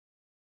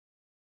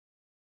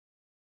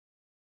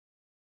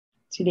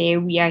Today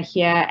we are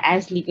here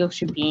as legal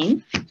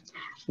tribune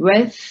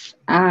with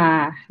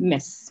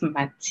Miss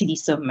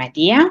Matshidiso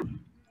Madia,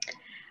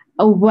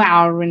 a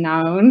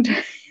well-renowned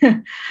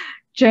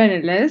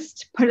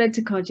journalist,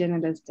 political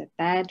journalist at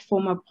that,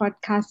 former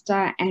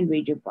podcaster and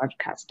radio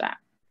broadcaster.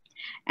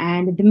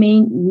 And the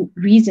main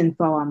reason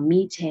for our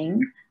meeting,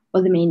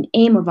 or the main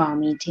aim of our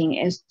meeting,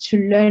 is to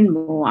learn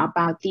more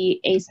about the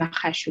Ace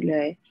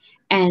Magashule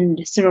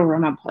and Cyril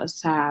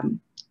Ramaphosa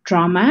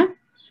drama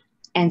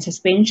and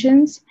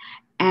suspensions,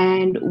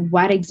 and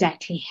what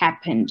exactly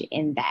happened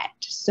in that.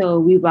 So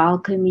we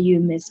welcome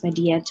you, Ms.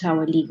 Madia, to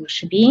our legal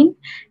tribune,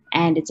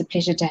 and it's a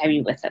pleasure to have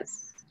you with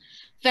us.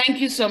 Thank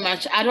you so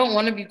much. I don't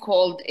want to be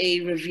called a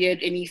revered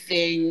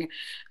anything.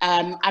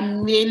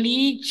 I'm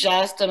really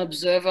just an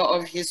observer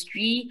of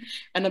history,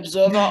 an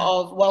observer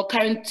of,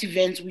 current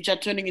events which are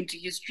turning into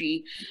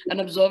history, an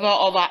observer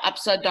of our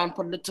upside down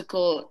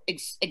political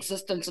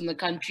existence in the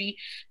country.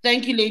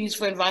 Thank you, ladies,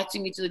 for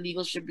inviting me to the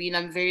Legal Tribune.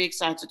 I'm very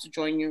excited to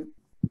join you.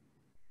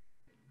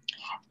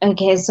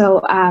 Okay,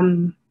 so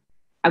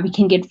we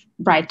can get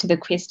right to the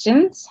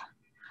questions.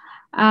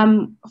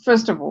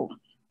 First of all,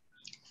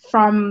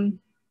 from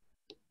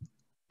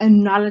a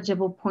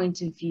knowledgeable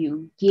point of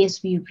view,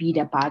 yes, we read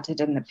about it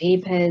in the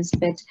papers,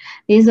 but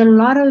there's a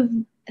lot of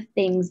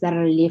things that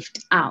are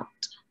left out.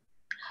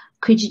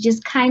 Could you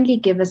just kindly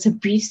give us a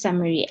brief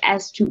summary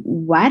as to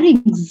what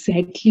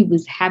exactly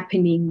was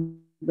happening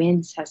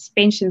when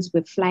suspensions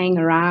were flying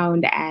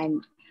around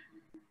and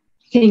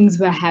things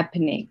were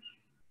happening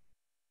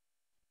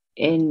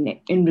in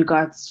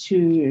regards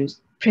to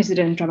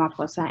President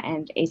Ramaphosa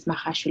and Ace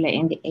Magashule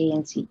and the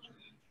ANC?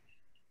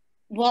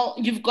 Well,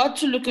 you've got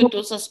to look at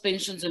those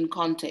suspensions in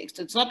context.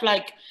 It's not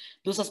like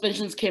those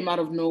suspensions came out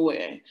of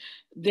nowhere.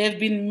 There have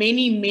been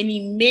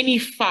many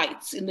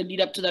fights in the lead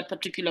up to that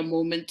particular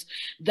moment.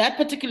 That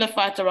particular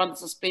fight around the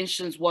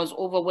suspensions was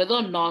over whether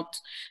or not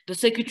the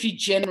Secretary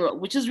General,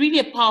 which is really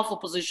a powerful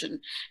position,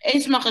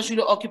 Ace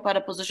Magashule occupied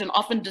a position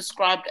often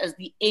described as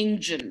the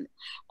engine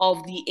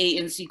of the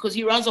ANC because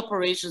he runs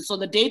operations. So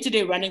the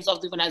day-to-day runnings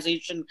of the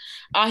organization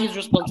are his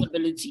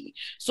responsibility.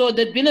 So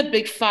there'd been a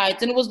big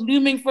fight and it was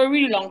looming for a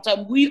really long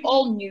time. We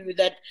all knew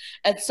that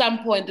at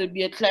some point there'd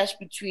be a clash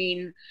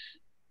between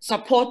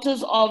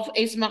supporters of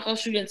Ace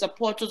Magashule and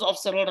supporters of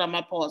Cyril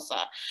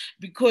Ramaphosa,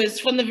 because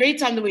from the very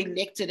time they were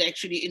elected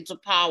actually into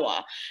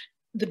power,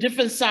 the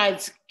different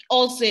sides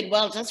all said,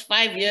 well, just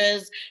 5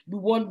 years, we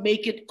won't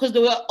make it, because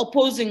there were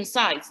opposing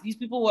sides. These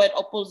people were at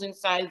opposing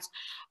sides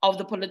of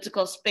the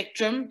political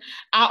spectrum.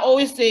 I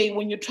always say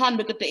when you try and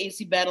look at the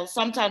ANC battle,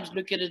 sometimes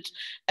look at it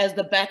as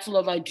the battle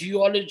of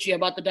ideology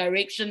about the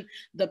direction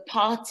the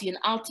party and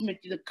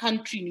ultimately the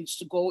country needs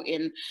to go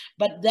in.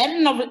 But that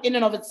in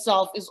and of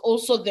itself is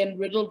also then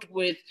riddled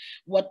with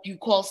what you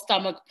call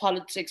stomach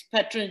politics,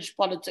 patronage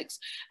politics,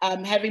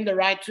 having the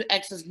right to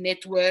access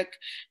network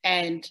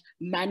and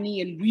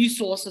money and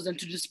resources and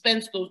to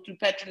dispense those through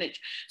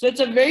patronage. So it's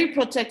a very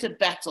protected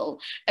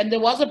battle. And there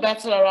was a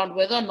battle around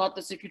whether or not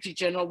the Secretary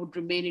General would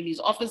remain in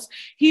his office.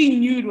 He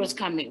knew it was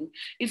coming.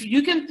 If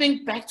you can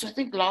think back to, I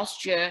think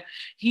last year,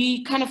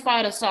 he kind of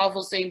fired a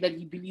salvo saying that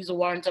he believes a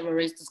warrant of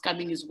arrest is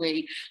coming his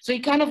way. So he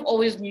kind of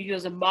always knew he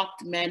was a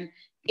marked man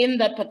in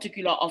that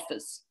particular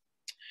office.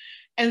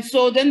 And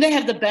so then they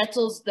have the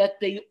battles that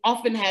they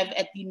often have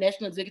at the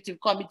National Executive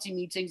Committee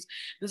meetings.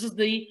 This is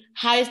the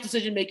highest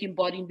decision-making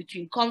body in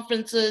between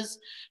conferences.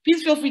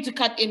 Please feel free to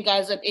cut in,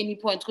 guys, at any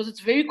point, because it's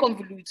very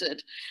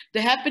convoluted.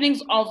 The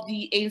happenings of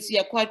the ANC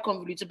are quite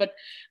convoluted, but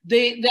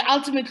they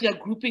ultimately are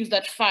groupings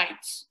that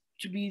fight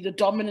to be the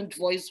dominant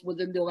voice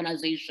within the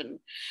organization.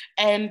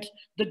 And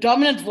the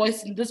dominant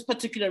voice in this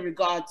particular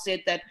regard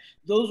said that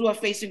those who are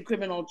facing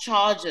criminal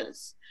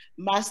charges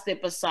must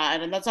step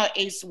aside, and that's how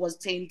Ace was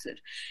tainted.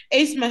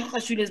 Ace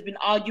Magashule has been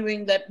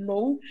arguing that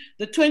no,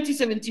 the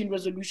 2017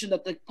 resolution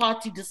that the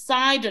party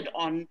decided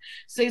on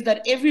says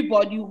that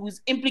everybody who is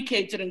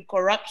implicated in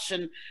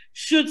corruption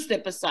should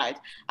step aside.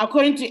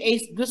 According to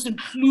Ace, this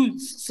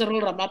includes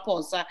Cyril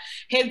Ramaphosa.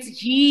 Hence,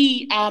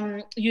 he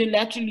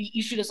unilaterally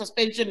issued a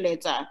suspension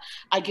letter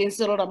against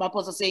Cyril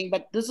Ramaphosa saying,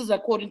 but this is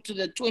according to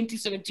the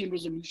 2017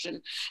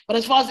 resolution. But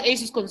as far as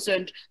Ace is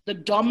concerned, the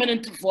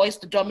dominant voice,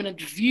 the dominant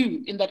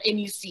view in that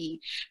NEC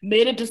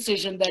made a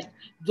decision that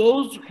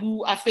those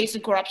who are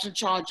facing corruption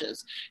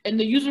charges, and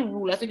the usual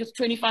rule, I think it's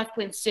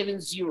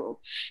 25.70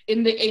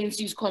 in the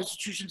ANC's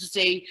constitution to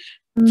say,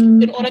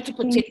 in order to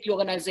protect the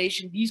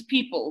organization, these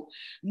people,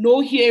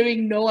 no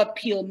hearing, no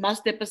appeal,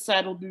 must step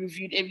aside or be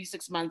reviewed every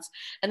 6 months.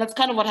 And that's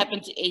kind of what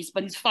happened to Ace,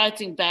 but he's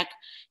fighting back,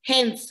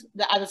 hence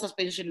the other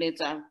suspension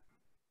letter.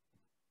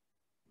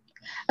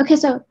 Okay,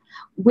 so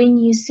when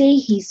you say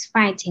he's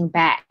fighting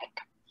back,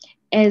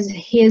 is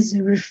his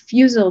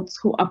refusal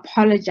to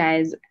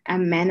apologize a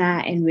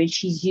manner in which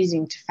he's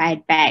using to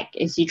fight back?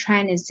 Is he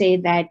trying to say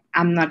that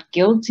I'm not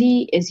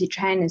guilty? Is he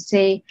trying to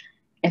say,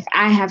 if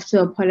I have to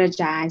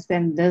apologize,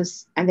 then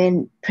this, and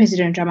then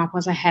President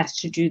Ramaphosa has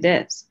to do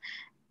this?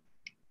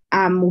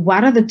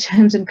 What are the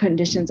terms and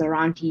conditions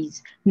around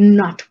his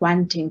not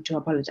wanting to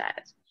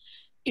apologize?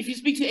 If you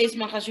speak to Ace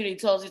Magashule, he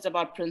tells it's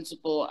about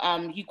principle.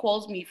 He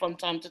calls me from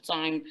time to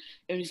time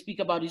and we speak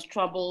about his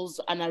troubles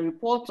and I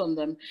report on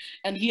them.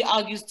 And he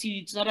argues to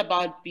you it's not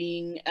about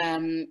being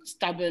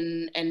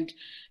stubborn and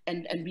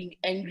being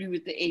angry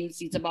with the ANC.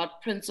 It's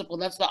about principle.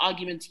 That's the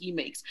argument he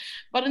makes.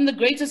 But in the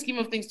greater scheme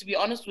of things, to be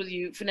honest with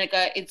you,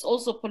 Funeka, it's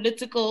also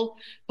political.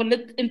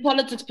 In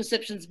politics,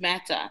 perceptions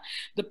matter.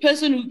 The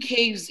person who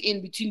caves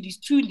in between these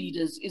two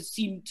leaders is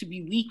seen to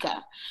be weaker.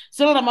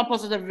 Cyril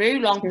Ramaphosa has a very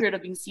long period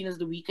of being seen as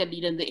the weaker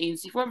leader in the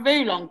ANC for a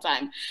very long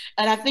time.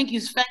 And I think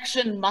his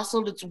faction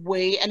muscled its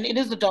way, and it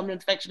is the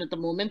dominant faction at the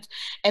moment,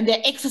 and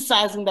they're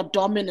exercising that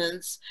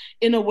dominance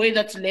in a way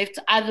that's left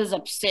others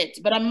upset.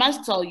 But I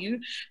must tell you,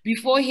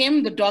 before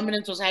him, the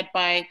dominance was had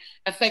by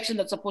a faction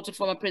that supported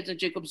former President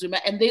Jacob Zuma,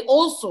 and they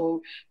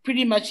also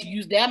pretty much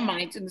used their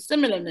might in a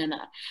similar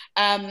manner.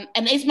 And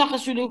Ace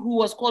Magashule, who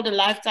was called a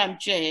lifetime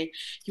chair,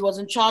 he was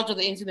in charge of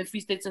the ANC in the Free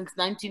State since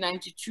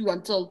 1992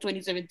 until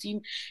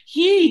 2017.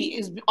 He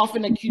is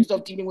often accused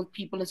of dealing with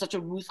people in such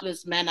a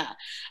ruthless manner.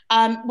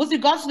 With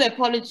regards to the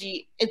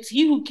apology, it's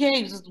he who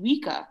caves is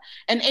weaker.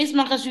 And Ace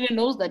Magashule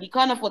knows that. He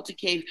can't afford to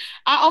cave.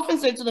 I often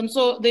say to them,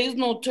 so there is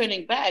no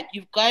turning back.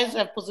 You guys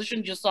have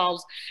positioned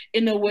yourselves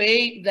in a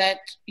way that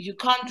you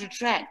can't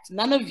retract.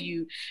 None of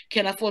you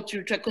can afford to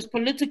retract because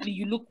politically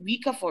you look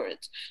weaker for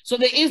it. So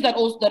there is that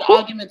also that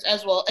argument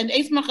as well. And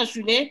Ace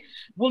Magashule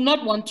will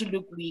not want to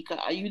look weaker.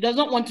 He does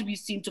not want to be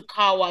seen to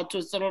cower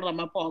to Cyril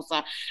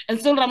Ramaphosa. And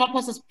Cyril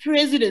Ramaphosa's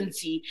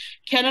presidency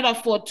cannot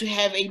afford to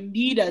have a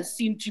leader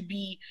seen to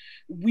be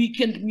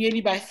weakened merely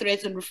by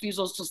threats and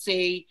refusals to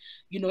say,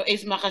 you know,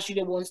 Ace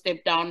Magashule won't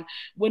step down.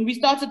 When we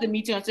started the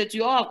meeting, I said to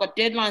you, oh, I've got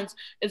deadlines.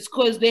 It's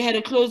because they had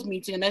a closed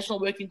meeting, a National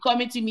Working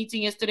Committee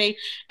meeting yesterday.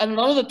 And a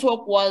lot of the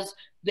talk was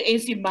the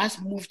ANC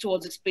must move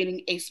towards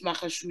explaining Ace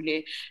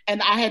Magashule.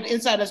 And I had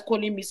insiders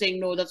calling me saying,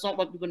 no, that's not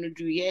what we're going to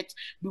do yet.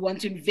 We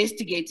want to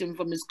investigate him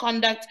for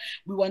misconduct.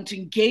 We want to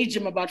engage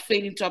him about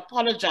failing to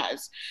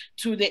apologize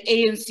to the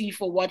ANC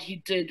for what he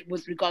did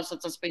with regards to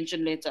the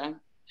suspension letter.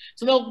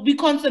 So there'll be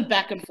constant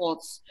back and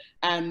forths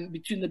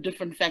between the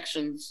different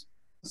factions.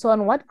 So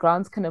on what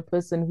grounds can a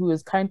person who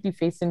is currently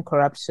facing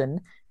corruption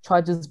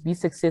charges be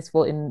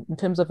successful in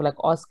terms of like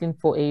asking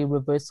for a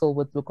reversal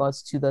with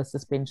regards to the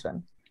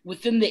suspension?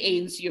 Within the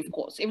ANC, of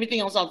course. Everything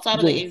else outside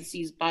of the ANC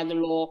is by the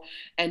law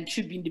and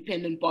should be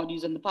independent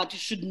bodies, and the party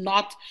should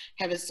not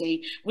have a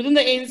say. Within the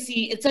ANC,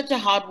 it's such a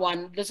hard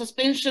one. The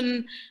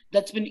suspension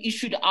that's been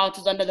issued out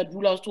is under that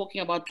rule I was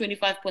talking about,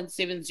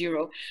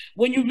 25.70.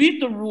 When you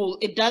read the rule,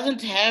 it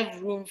doesn't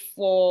have room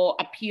for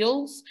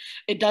appeals.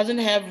 It doesn't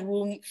have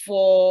room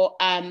for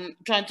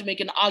trying to make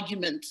an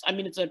argument. I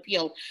mean, it's an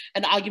appeal,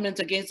 an argument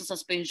against the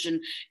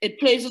suspension. It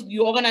places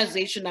the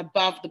organization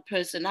above the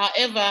person.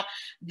 However,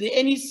 the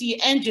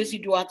NEC and Jesse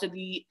Duarte,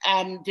 the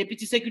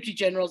Deputy Secretary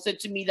General, said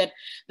to me that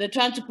they're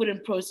trying to put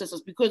in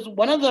processes because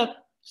one of the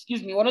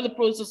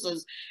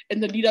processes in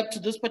the lead up to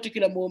this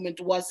particular moment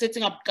was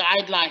setting up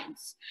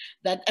guidelines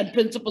and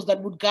principles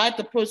that would guide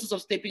the process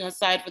of stepping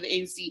aside for the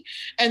ANC.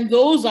 And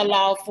those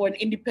allow for an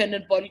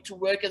independent body to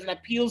work as an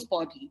appeals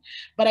body.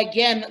 But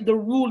again, the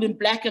rule in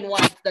black and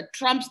white that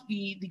trumps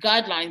the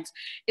guidelines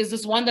is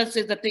this one that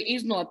says that there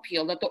is no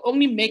appeal, that the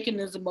only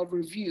mechanism of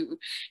review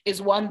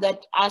is one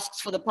that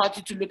asks for the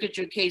party to look at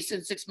your case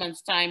in 6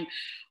 months' time,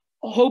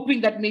 hoping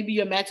that maybe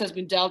your matter has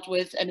been dealt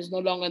with and is no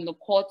longer in the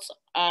courts.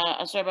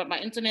 Sorry about my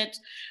internet,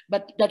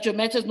 but that your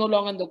matter is no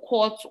longer in the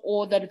courts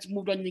or that it's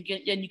moved on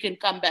and you can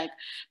come back.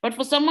 But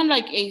for someone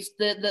like Ace,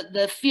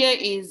 the fear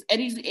is at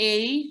his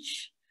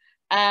age,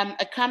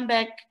 a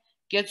comeback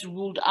gets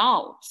ruled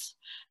out.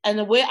 And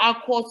the way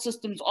our court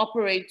systems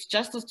operate,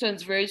 justice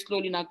turns very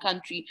slowly in our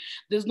country.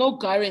 There's no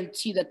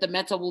guarantee that the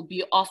matter will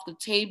be off the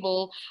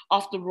table,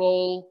 off the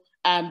roll,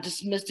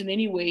 dismissed in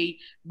any way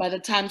by the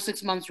time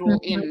 6 months roll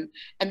in.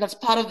 And that's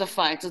part of the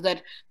fight, is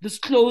that this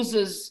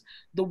closes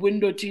the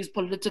window to his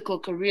political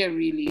career,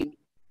 really.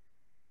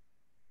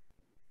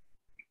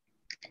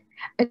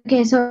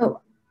 Okay,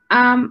 so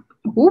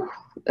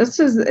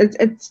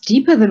it's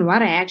deeper than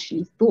what I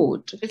actually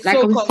thought. It's like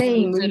so I was convoluted.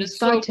 saying, when it's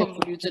so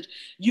convoluted.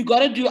 You got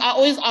to do, I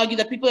always argue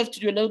that people have to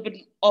do a little bit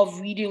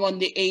of reading on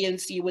the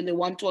ANC when they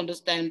want to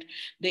understand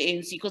the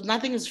ANC, because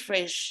nothing is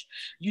fresh.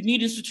 You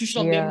need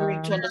institutional memory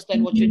to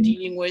understand what you're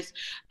dealing with.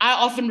 I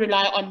often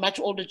rely on much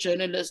older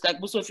journalists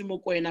like Busofi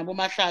Mokoena,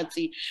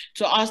 Bomahlati,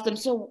 to ask them,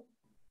 so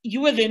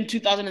you were there in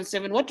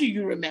 2007. What do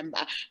you remember?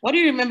 What do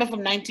you remember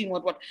from 19?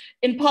 What?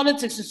 In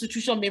politics,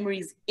 institutional memory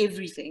is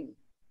everything.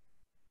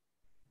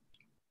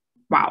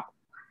 Wow.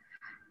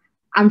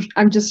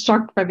 I'm just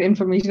shocked by the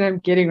information I'm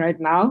getting right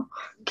now.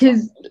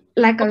 Because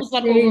like I was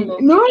saying, no,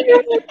 not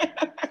at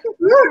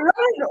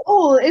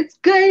all. It's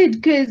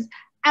good because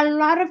a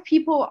lot of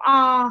people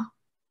are,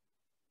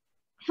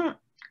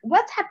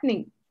 what's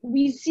happening?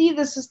 We see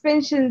the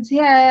suspensions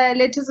here,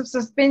 letters of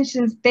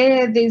suspensions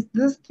there, there's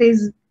this,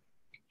 there's...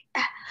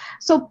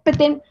 So, but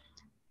then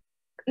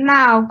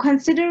now,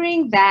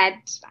 considering that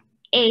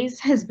Ace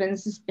has been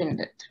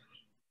suspended,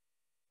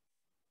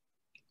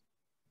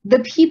 the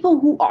people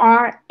who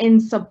are in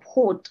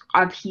support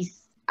of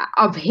his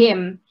of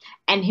him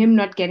and him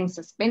not getting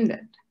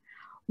suspended,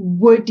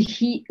 would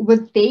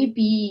they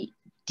be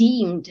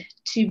deemed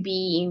to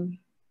be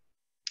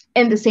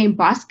in the same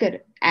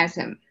basket as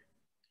him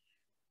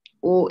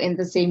or in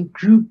the same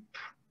group?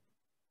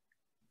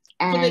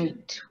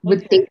 And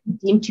would they be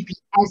deemed to be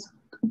as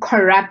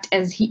corrupt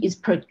as he is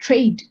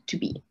portrayed to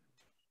be?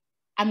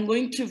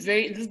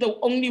 this is the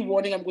only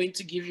warning I'm going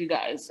to give you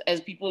guys as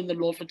people in the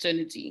law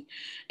fraternity.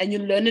 And you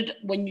learn it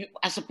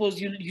I suppose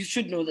you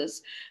should know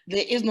this.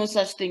 There is no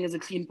such thing as a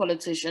clean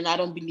politician. I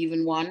don't believe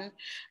in one.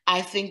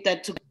 I think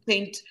that to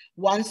paint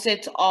one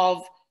set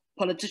of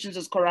politicians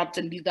as corrupt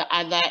and leave the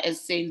other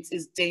as saints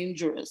is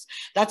dangerous.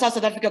 That's how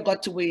South Africa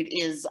got to where it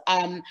is.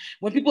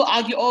 When people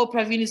argue, oh,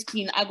 Praveen is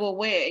clean, I go,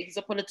 where? He's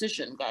a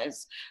politician,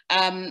 guys.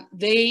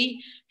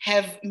 They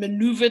have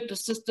maneuvered the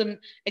system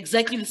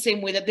exactly the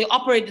same way, that they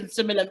operate in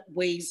similar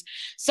ways.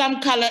 Some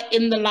color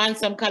in the lines,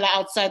 some color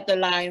outside the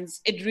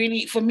lines. It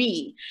really, for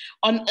me,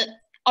 on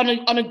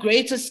a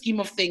greater scheme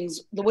of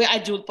things, the way I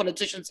deal with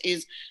politicians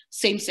is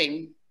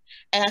same.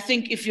 And I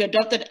think if you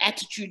adopt that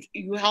attitude,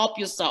 you help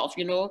yourself,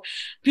 you know.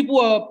 People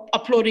were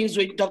applauding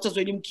Dr.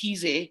 Zweli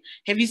Mkhize.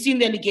 Have you seen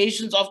the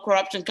allegations of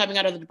corruption coming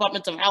out of the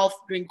Department of Health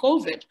during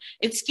COVID?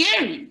 It's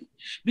scary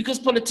because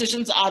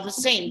politicians are the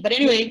same. But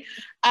anyway,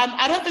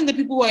 I don't think the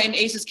people who are in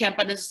ACE's camp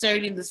are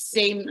necessarily in the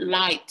same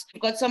light.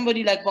 You've got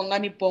somebody like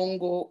Bongani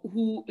Bongo,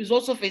 who is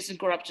also facing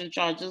corruption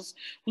charges,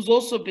 who's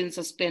also been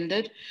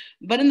suspended.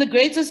 But in the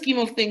greater scheme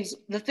of things,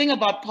 the thing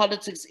about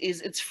politics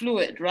is it's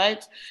fluid,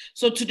 right?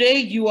 So today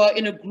you are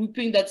in a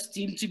grouping that's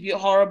deemed to be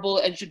horrible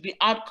and should be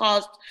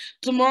outcast.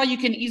 Tomorrow you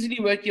can easily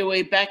work your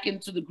way back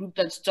into the group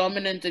that's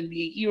dominant and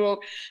be a hero.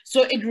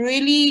 So it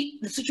really,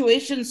 the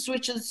situation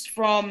switches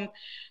from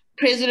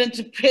president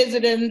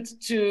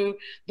to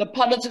the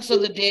politics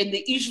of the day and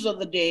the issues of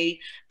the day.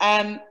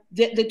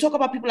 They talk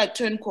about people like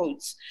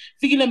turncoats.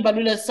 Fikile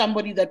Mbalula is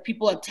somebody that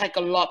people attack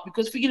a lot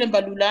because Fikile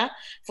Mbalula,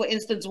 for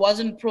instance,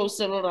 wasn't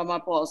pro-Cyril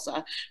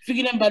Ramaphosa.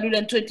 Fikile Mbalula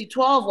in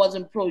 2012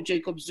 wasn't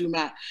pro-Jacob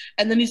Zuma.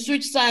 And then he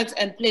switched sides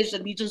and pledged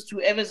allegiance to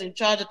whoever's in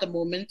charge at the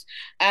moment.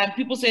 And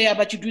people say, yeah,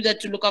 but you do that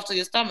to look after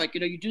your stomach.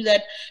 You know, you do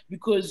that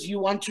because you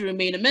want to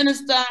remain a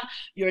minister,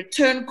 you're a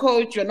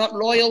turncoat, you're not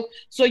loyal.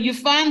 So you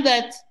find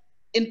that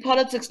in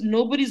politics,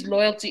 nobody's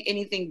loyal to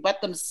anything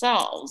but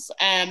themselves.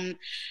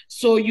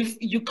 So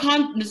you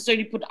can't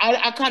necessarily put,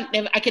 I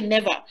can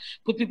never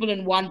put people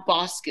in one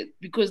basket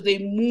because they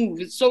move.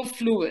 It's so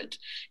fluid.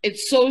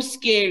 It's so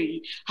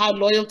scary how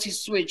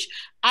loyalties switch.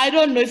 I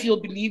don't know if you'll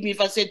believe me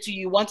if I said to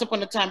you, once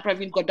upon a time,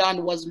 Praveen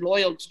Gordhan was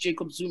loyal to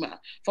Jacob Zuma,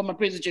 former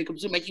President Jacob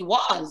Zuma. He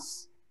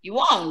was.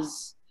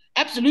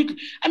 Absolutely.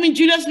 I mean,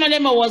 Julius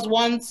Malema was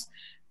once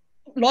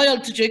loyal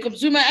to Jacob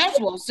Zuma as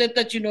well, said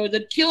that, you know,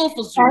 they'd kill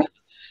for Zuma.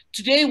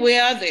 Today,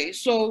 where are they?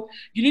 So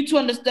you need to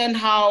understand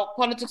how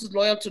politics is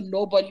loyal to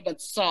nobody but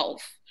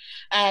self.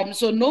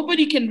 So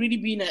nobody can really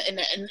be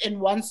in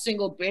one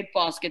single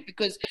breadbasket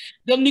because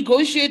they'll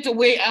negotiate a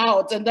way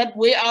out, and that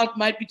way out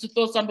might be to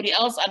throw somebody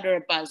else under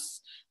a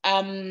bus.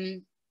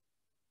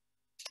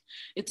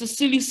 It's a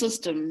silly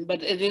system,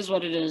 but it is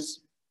what it is.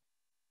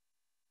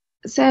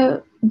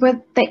 So with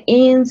the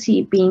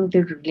ANC being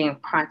the ruling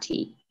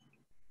party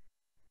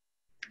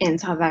in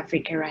South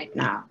Africa right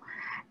now,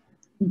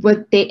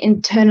 would the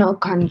internal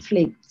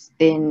conflicts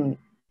then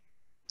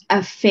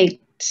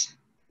affect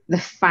the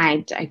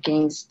fight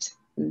against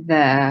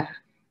the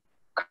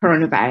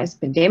coronavirus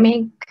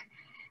pandemic,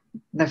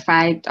 the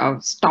fight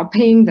of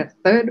stopping the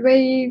third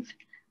wave?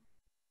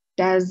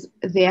 Does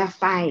their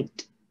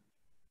fight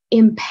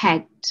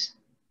impact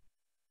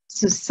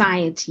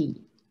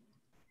society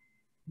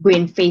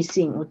when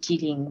facing or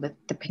dealing with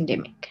the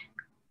pandemic?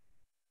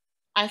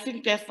 I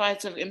think their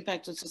fights have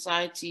impacted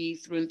society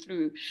through and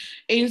through.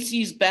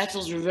 ANC's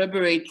battles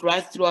reverberate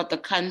right throughout the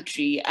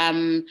country.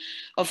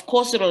 Of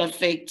course, it'll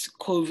affect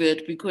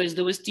COVID because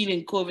they were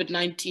stealing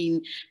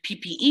COVID-19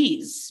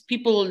 PPEs.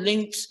 People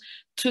linked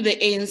to the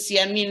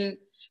ANC. I mean,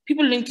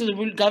 people linked to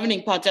the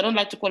governing party. I don't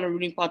like to call it a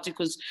ruling party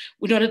because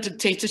we're not a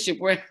dictatorship.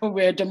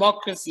 We're a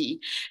democracy,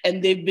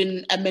 and they've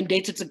been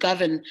mandated to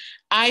govern.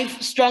 I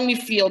strongly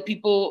feel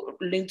people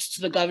linked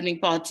to the governing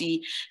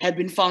party have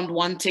been found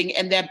wanting,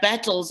 and their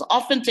battles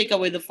often take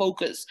away the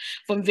focus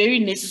from very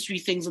necessary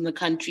things in the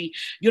country.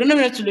 You don't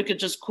even have to look at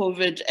just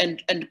COVID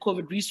and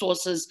COVID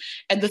resources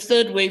and the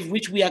third wave,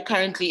 which we are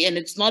currently in.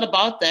 It's not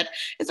about that.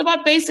 It's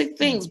about basic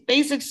things,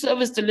 basic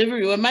service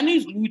delivery, where money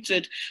is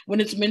looted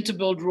when it's meant to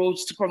build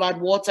roads, to provide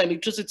water,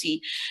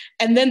 electricity,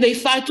 and then they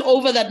fight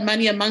over that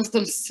money amongst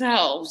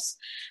themselves.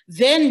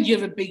 Then you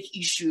have a big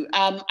issue.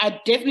 I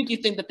definitely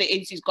think that the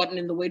ANC has gotten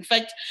in the way. In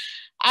fact,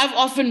 I've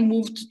often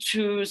moved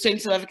to saying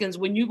to South Africans,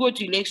 when you go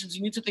to elections,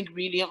 you need to think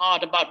really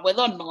hard about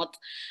whether or not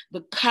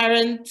the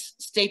current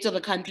state of the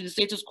country, the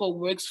status quo,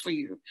 works for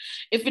you.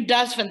 If it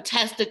does,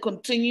 fantastic,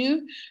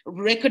 continue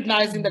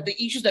recognizing that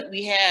the issues that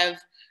we have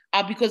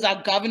are because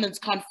our governance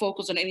can't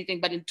focus on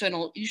anything but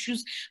internal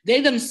issues. They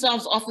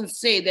themselves often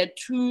say they're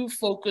too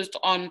focused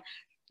on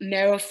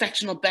narrow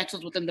factional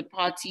battles within the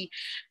party,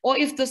 or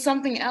if there's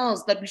something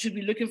else that we should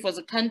be looking for as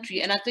a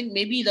country. And I think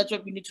maybe that's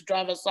what we need to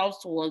drive ourselves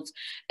towards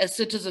as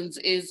citizens,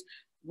 is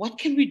what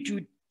can we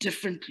do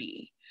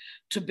differently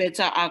to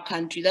better our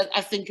country? That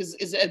I think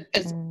is a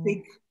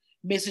big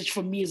message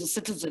for me as a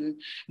citizen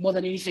more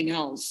than anything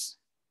else.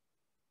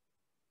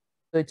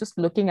 So just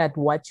looking at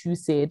what you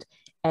said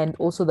and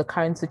also the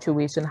current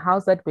situation,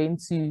 how's that going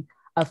to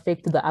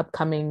affect the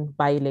upcoming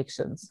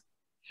by-elections?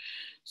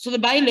 So the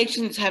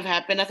by-elections have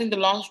happened. I think the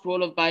last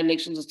roll of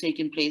by-elections has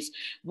taken place.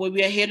 Where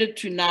we are headed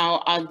to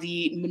now are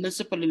the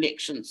municipal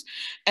elections.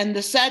 And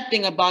the sad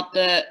thing about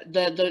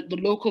the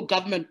local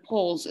government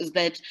polls is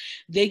that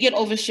they get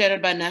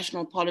overshadowed by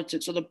national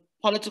politics. So the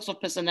politics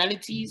of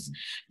personalities,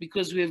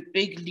 because we have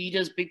big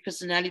leaders, big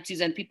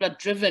personalities, and people are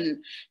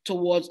driven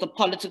towards the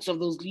politics of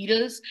those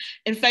leaders.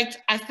 In fact,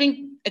 I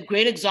think a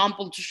great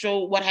example to show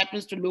what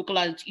happens to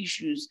localized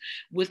issues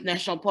with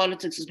national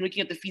politics is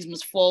looking at the Fees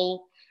Must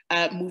Fall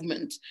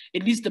movement,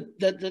 at least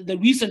the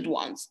recent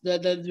ones,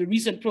 the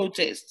recent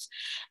protests.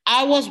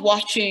 I was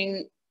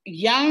watching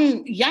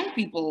young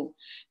people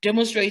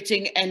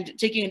demonstrating and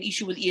taking an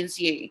issue with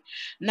ENCA.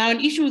 Now, an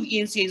issue with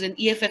ENCA is an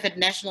EFF at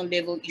national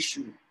level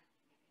issue.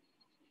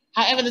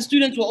 However, the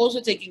students were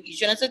also taking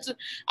issue. And I said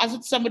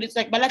to somebody, it's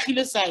like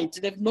Balakila side.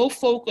 They have no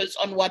focus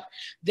on what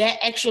their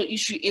actual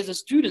issue is as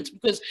students,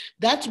 because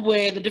that's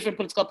where the different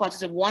political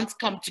parties have once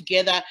come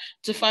together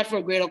to fight for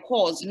a greater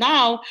cause.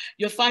 Now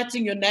you're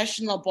fighting your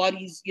national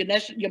bodies,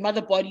 your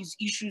mother body's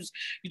issues.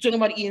 You're talking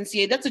about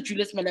ENCA. That's a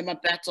Julius Malema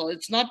battle.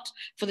 It's not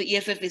for the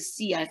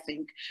EFFSC, I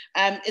think.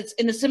 It's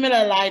in a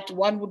similar light.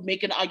 One would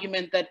make an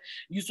argument that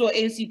you saw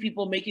ANC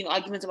people making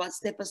arguments about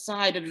step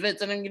aside,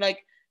 advance, and then you're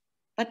like,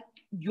 but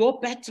your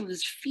battle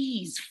is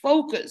fees,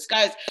 focus,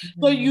 guys.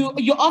 So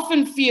you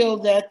often feel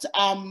that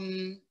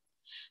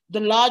the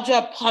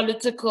larger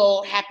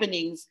political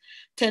happenings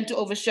tend to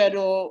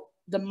overshadow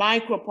the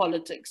micro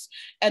politics,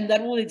 and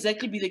that will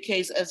exactly be the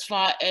case as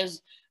far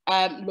as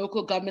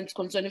local government's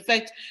concerned. In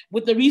fact,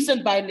 with the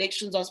recent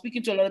by-elections, I was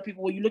speaking to a lot of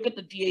people. When you look at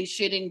the DA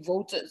shedding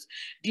voters,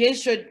 DA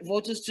shed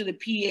voters to the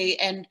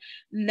PA, and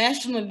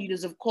national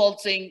leaders have called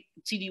saying,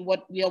 TD,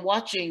 what we are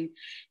watching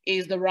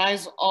is the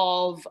rise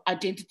of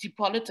identity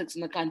politics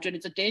in the country, and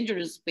it's a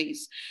dangerous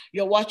space.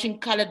 You're watching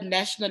colored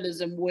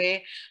nationalism,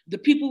 where the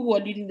people who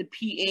are leading the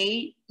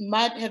PA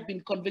might have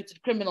been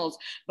convicted criminals,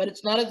 but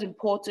it's not as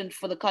important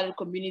for the colored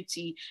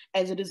community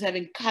as it is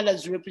having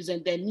colors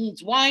represent their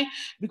needs. Why?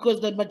 Because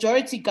the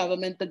majority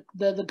government,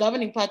 the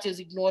governing party, has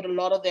ignored a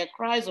lot of their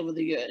cries over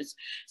the years.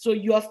 So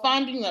you are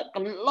finding a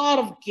lot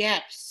of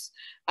gaps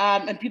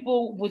and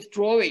people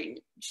withdrawing,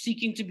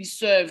 seeking to be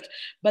served.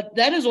 But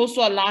that is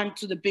also aligned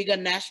to the bigger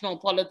national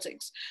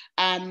politics.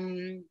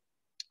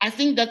 I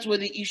think that's where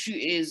the issue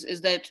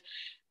is that,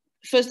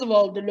 first of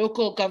all, the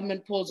local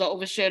government polls are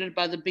overshadowed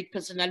by the big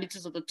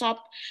personalities at the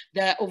top.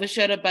 They're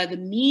overshadowed by the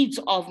needs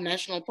of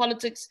national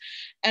politics.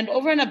 And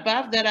over and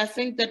above that, I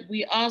think that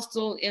we are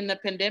still in a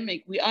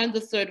pandemic. We are in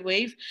the third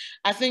wave.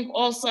 I think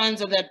all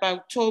signs are that by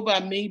October,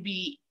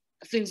 maybe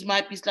things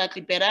might be slightly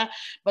better,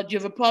 but you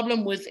have a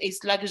problem with a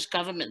sluggish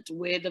government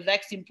where the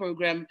vaccine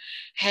program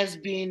has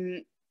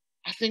been,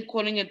 I think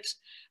calling it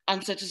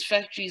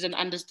unsatisfactory is an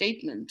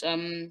understatement.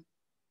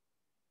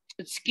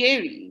 It's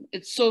scary.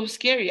 It's so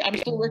scary. I'm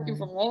still working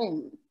from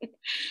home.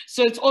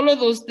 So it's all of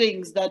those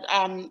things that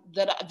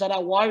that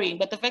are worrying.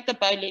 But the fact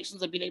that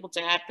by-elections have been able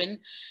to happen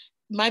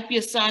might be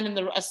a sign in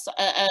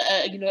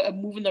a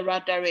move in the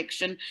right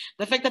direction.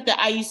 The fact that the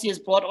IEC has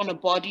brought on a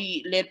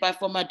body led by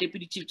former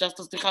Deputy Chief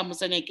Justice Dikgang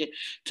Moseneke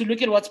to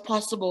look at what's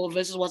possible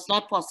versus what's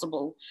not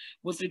possible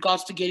with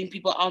regards to getting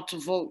people out to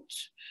vote,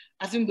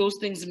 I think those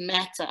things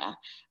matter.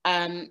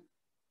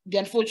 The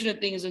unfortunate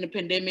thing is, in a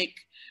pandemic,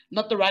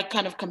 not the right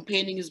kind of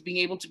campaigning is being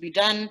able to be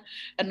done,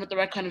 and not the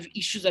right kind of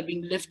issues are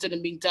being lifted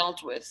and being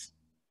dealt with.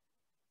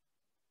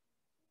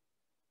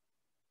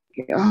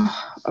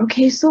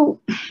 Okay, so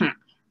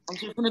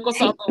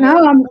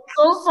now I'm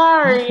so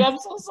sorry. I'm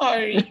so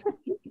sorry.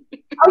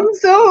 I'm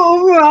so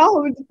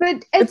overwhelmed,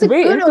 but it's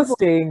very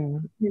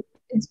interesting.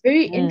 It's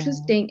very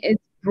interesting.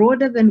 It's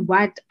broader than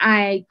what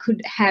I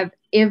could have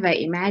ever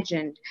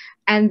imagined.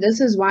 And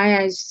this is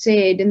why I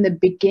said in the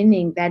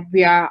beginning that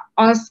we are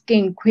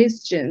asking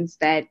questions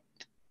that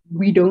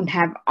we don't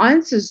have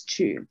answers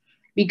to,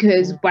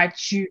 because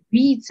what you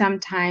read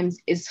sometimes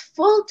is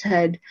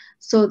filtered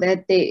so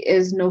that there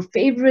is no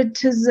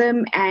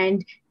favoritism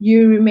and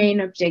you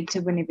remain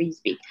objective whenever you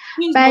speak.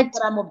 Please but note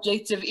that I'm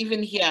objective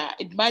even here.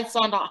 It might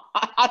sound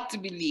hard to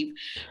believe,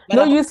 but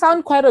no, you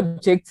sound quite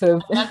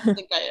objective. I don't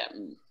think I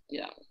am.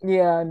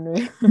 Yeah, no.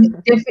 You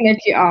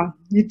definitely are.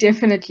 You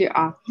definitely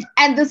are.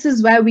 And this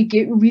is why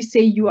we say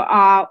you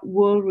are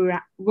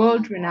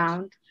world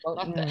renowned.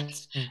 Not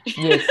that.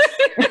 Yes.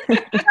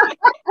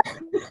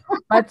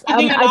 But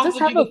I just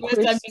have a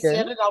question. Time you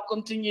said it, I'll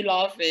continue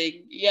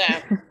laughing.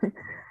 Yeah.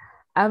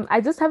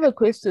 I just have a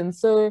question.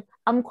 So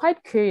I'm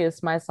quite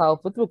curious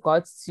myself with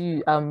regards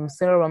to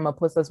Cyril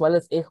Ramaphosa as well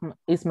as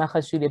Ace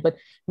Magashule. But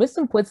most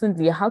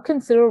importantly, how can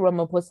Cyril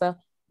Ramaphosa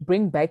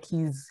bring back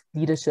his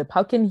leadership?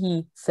 How can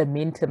he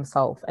cement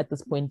himself at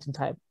this point in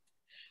time?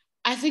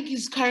 I think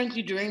he's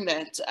currently doing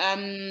that.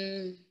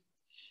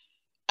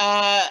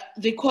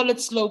 They call it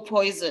slow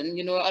poison.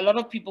 You know, a lot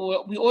of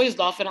people, we always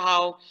laugh at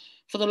how,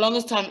 for the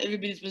longest time,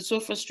 everybody's been so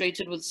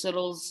frustrated with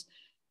Cyril's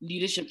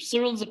leadership.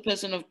 Cyril's a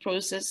person of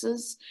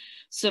processes.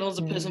 Cyril's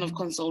a person of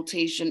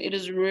consultation. It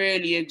is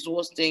really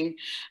exhausting.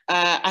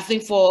 I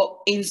think for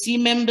ANC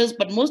members,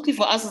 but mostly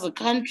for us as a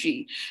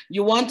country,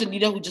 you want a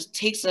leader who just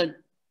takes a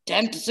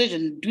damn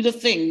decision, do the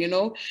thing, you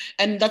know,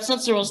 and that's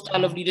not Cyril's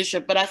style of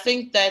leadership. But I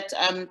think that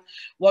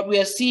what we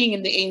are seeing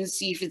in the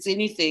ANC, if it's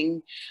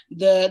anything,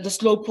 the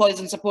slow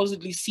poison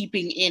supposedly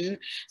seeping in,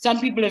 some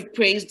people have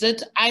praised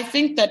it. I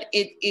think that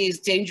it is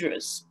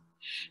dangerous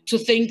to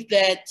think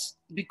that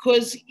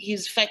because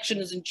his faction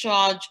is in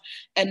charge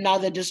and now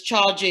they're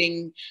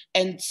discharging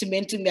and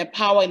cementing their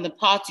power in the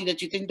party,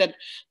 that you think that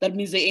that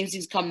means the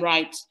ANC's come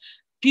right.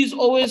 Please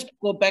always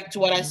go back to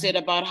what I said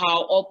about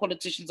how all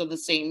politicians are the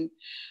same.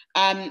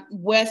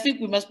 Where I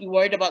think we must be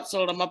worried about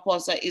Cyril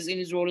Ramaphosa is in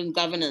his role in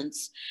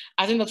governance.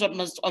 I think that's what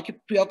must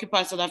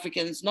preoccupy South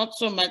Africans, not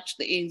so much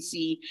the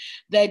ANC.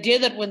 The idea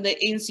that when the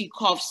ANC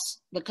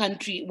coughs, the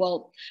country,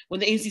 well, when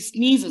the ANC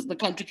sneezes, the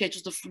country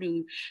catches the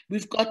flu.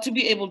 We've got to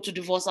be able to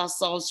divorce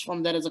ourselves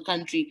from that as a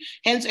country.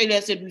 Hence, earlier I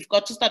said we've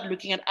got to start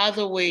looking at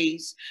other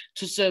ways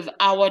to serve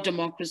our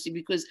democracy,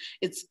 because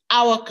it's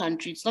our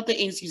country. It's not the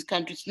ANC's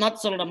country. It's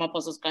not Cyril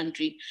Ramaphosa's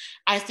country.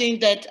 I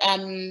think that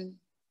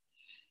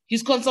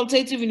he's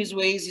consultative in his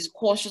ways, he's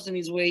cautious in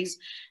his ways,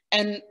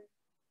 and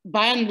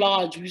by and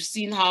large, we've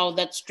seen how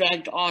that's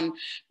dragged on.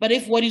 But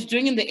if what he's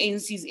doing in the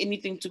ANC is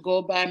anything to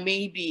go by,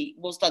 maybe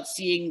we'll start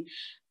seeing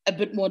a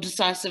bit more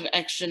decisive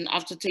action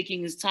after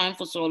taking his time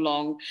for so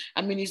long.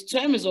 I mean, his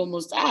term is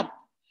almost up.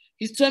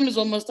 His term is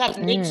almost up.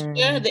 Next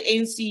year, the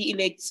ANC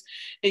elects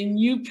a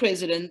new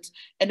president,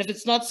 and if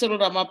it's not Cyril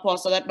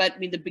Ramaphosa, that might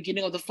mean the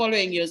beginning of the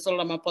following year,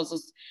 Cyril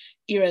Ramaphosa's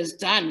era is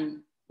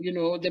done. You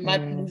know, they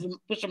might move him,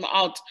 push him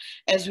out,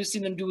 as we've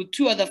seen them do with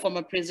two other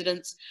former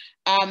presidents.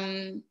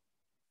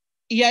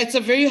 Yeah, it's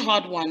a very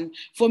hard one.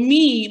 For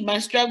me, my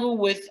struggle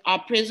with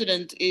our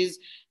president is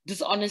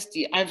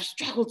dishonesty. I've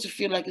struggled to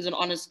feel like he's an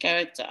honest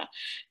character.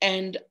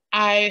 And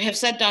I have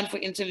sat down for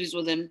interviews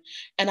with him,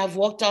 and I've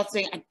walked out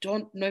saying, I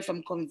don't know if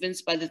I'm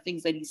convinced by the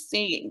things that he's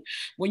saying.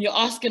 When you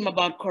ask him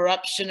about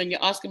corruption and you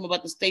ask him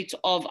about the state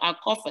of our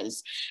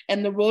coffers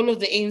and the role of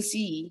the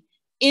ANC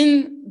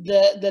in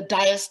the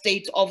dire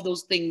state of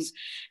those things,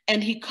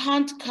 and he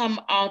can't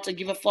come out and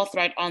give a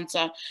forthright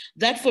answer,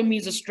 that for me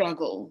is a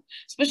struggle,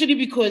 especially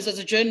because as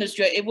a journalist,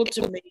 you're able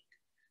to make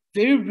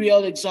very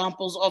real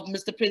examples of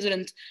Mr.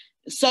 President,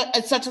 so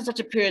at such and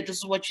such a period, this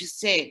is what you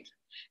said.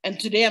 And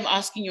today I'm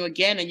asking you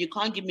again, and you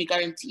can't give me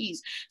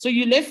guarantees. So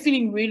you're left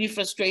feeling really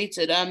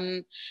frustrated.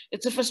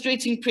 It's a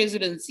frustrating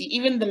presidency.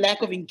 Even the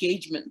lack of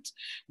engagement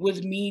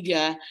with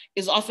media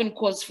is often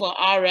cause for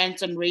our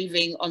rant and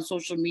raving on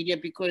social media,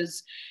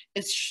 because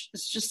it's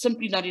just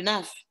simply not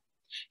enough.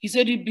 He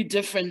said he'd be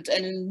different,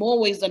 and in more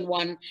ways than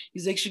one,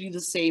 he's actually the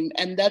same.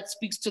 And that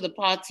speaks to the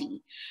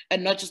party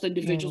and not just the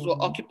individuals who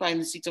are occupying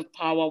the seat of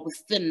power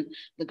within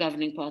the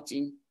governing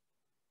party.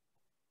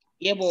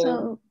 Yeah,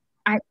 so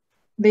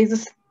there's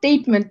a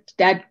statement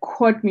that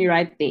caught me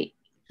right there.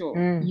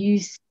 Sure. You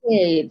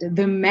said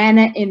the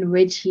manner in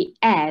which he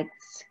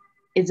acts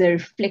is a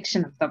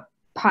reflection of the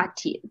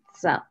party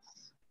itself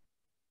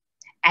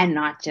and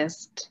not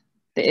just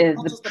the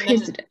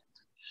president.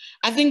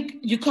 I think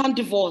you can't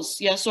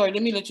divorce. Yeah, sorry,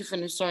 let me let you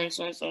finish. Sorry.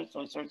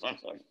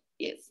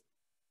 Yes.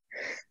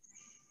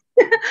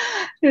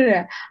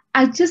 Yeah.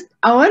 I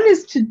want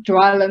us to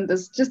dwell on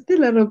this just a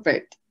little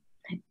bit,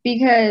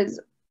 because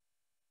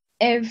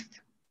if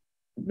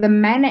the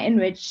manner in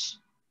which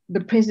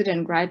the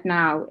president right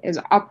now is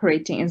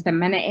operating is the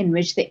manner in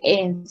which the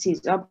ANC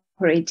is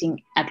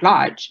operating at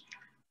large,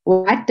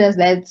 what does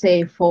that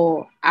say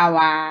for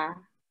our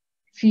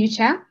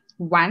future,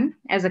 one,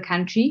 as a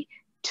country?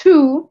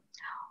 Two,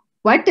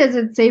 what does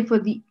it say for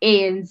the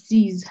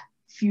ANC's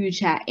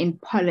future in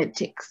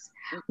politics,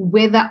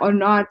 whether or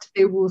not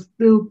they will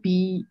still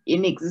be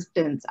in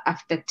existence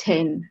after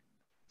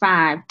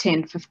 5,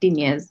 10, 15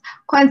 years,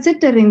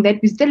 considering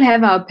that we still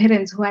have our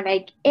parents who are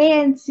like,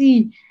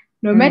 ANC,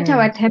 no matter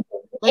what happens,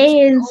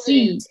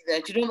 ANC.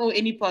 That you don't know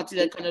any party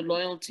that kind of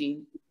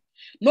loyalty.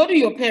 Not to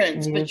your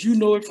parents, but you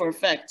know it for a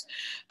fact.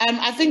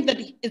 I think that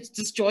it's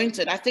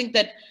disjointed. I think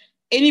that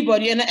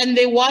anybody, and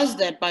there was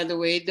that, by the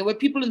way, there were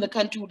people in the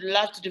country who would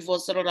love to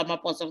divorce Cyril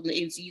Ramaphosa from the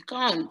ANC. You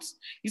can't.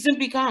 You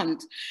simply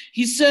can't.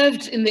 He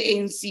served in the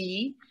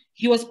ANC.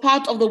 He was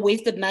part of the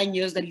wasted 9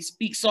 years that he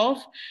speaks of.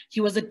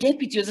 He was a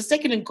deputy, he was a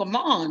second in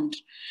command.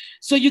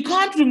 So you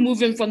can't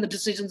remove him from the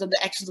decisions and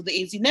the actions of the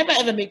ANC. Never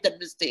ever make that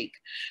mistake.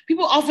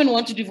 People often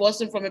want to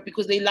divorce him from it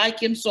because they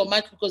like him so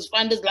much, because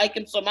funders like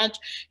him so much.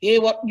 Hey,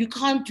 what? You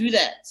can't do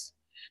that.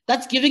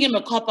 That's giving him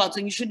a cop-out,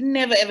 and you should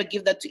never ever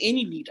give that to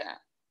any leader.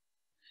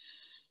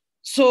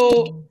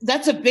 So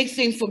that's a big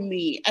thing for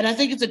me. And I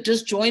think it's a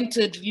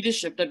disjointed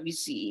leadership that we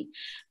see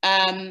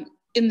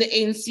in the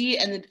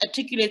ANC, and it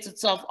articulates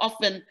itself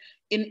often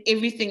in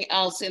everything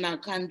else in our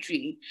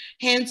country.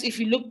 Hence, if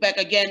you look back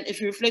again, if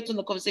you reflect on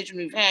the conversation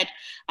we've had,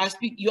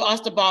 you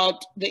asked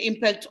about the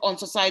impact on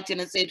society,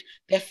 and I said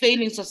they're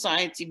failing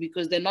society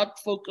because they're not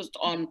focused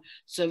on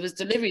service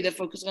delivery, they're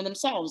focused on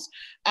themselves.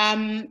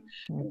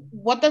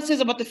 What that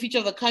says about the future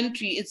of the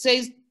country, it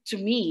says to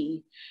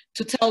me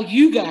to tell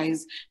you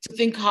guys to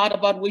think hard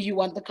about where you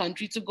want the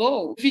country to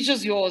go. The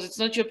future's yours. It's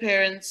not your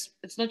parents.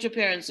 It's not your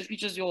parents. The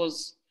future's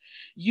yours.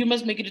 You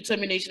must make a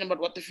determination about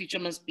what the future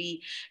must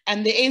be.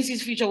 And the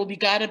ANC's future will be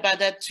guided by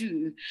that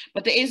too.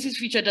 But the ANC's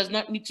future does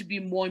not need to be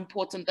more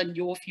important than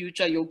your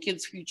future, your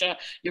kids' future,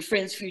 your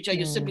friends' future,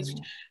 your siblings'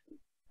 future.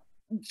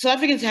 South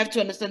Africans have to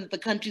understand that the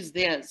country is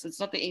theirs. It's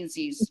not the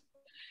ANC's.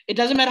 It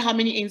doesn't matter how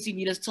many ANC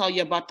leaders tell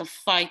you about the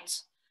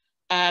fight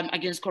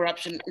against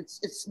corruption.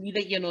 It's neither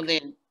here nor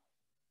there.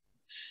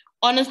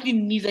 Honestly,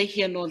 neither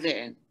here nor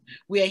there.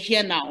 We are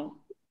here now.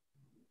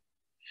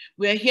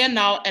 We are here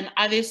now, and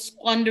are they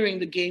squandering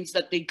the gains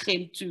that they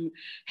claim to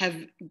have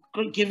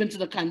given to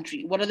the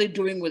country? What are they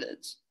doing with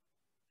it?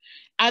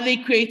 Are they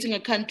creating a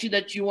country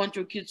that you want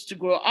your kids to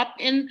grow up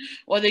in,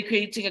 or are they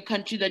creating a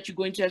country that you're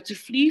going to have to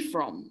flee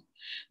from?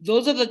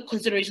 Those are the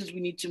considerations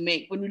we need to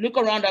make. When we look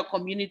around our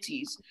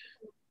communities,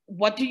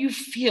 what do you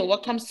feel?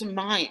 What comes to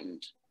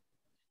mind?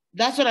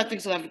 That's what I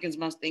think South Africans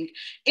must think.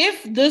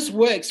 If this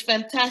works,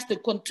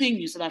 fantastic,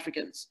 continue, South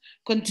Africans,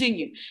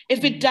 continue.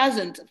 If it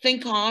doesn't,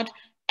 think hard,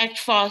 act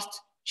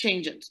fast,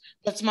 change it.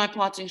 That's my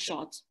parting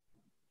shot.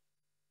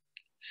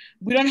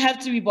 We don't have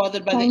to be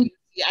bothered by the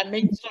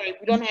ANC.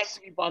 We don't have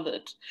to be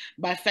bothered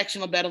by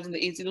factional battles in the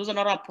ANC. Those are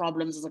not our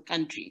problems as a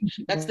country.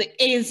 That's the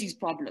ANC's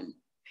problem.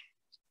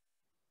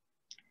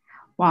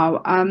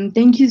 Wow.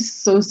 Thank you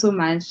so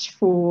much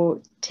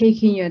for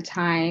taking your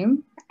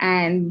time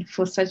and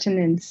for such an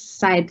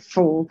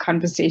insightful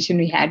conversation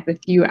we had with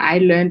you. I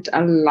learned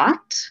a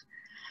lot.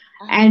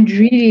 And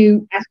really,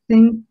 I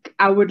think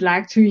I would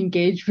like to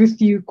engage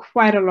with you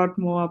quite a lot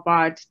more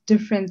about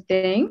different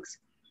things.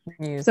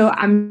 Yes. So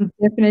I'm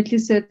definitely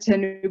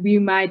certain we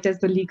might, as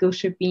the legal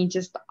shipping,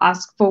 just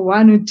ask for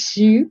 1 or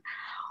 2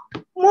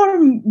 more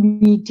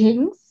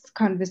meetings,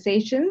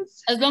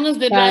 conversations. As long as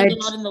deadlines are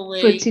not in the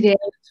way, for today,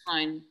 it's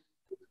fine.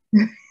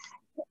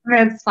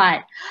 That's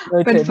fine.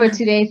 But for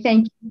today,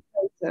 thank you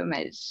so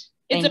much.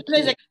 It's a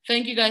pleasure.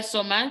 Thank you guys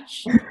so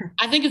much.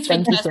 I think it's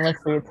fantastic. Thank you so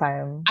much for your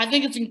time. I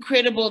think it's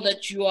incredible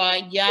that you are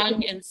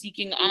young and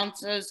seeking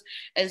answers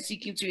and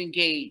seeking to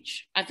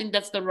engage. I think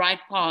that's the right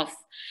path.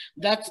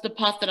 That's the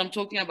path that I'm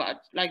talking about.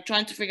 Like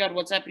trying to figure out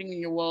what's happening in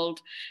your world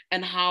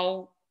and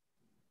how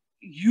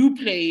you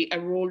play a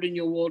role in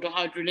your world or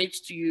how it relates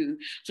to you,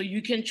 so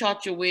you can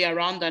chart your way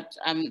around that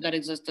that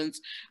existence.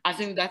 I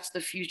think that's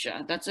the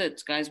future. That's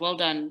it, guys. Well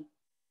done.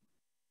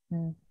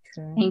 Thank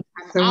you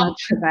so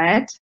much for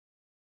that.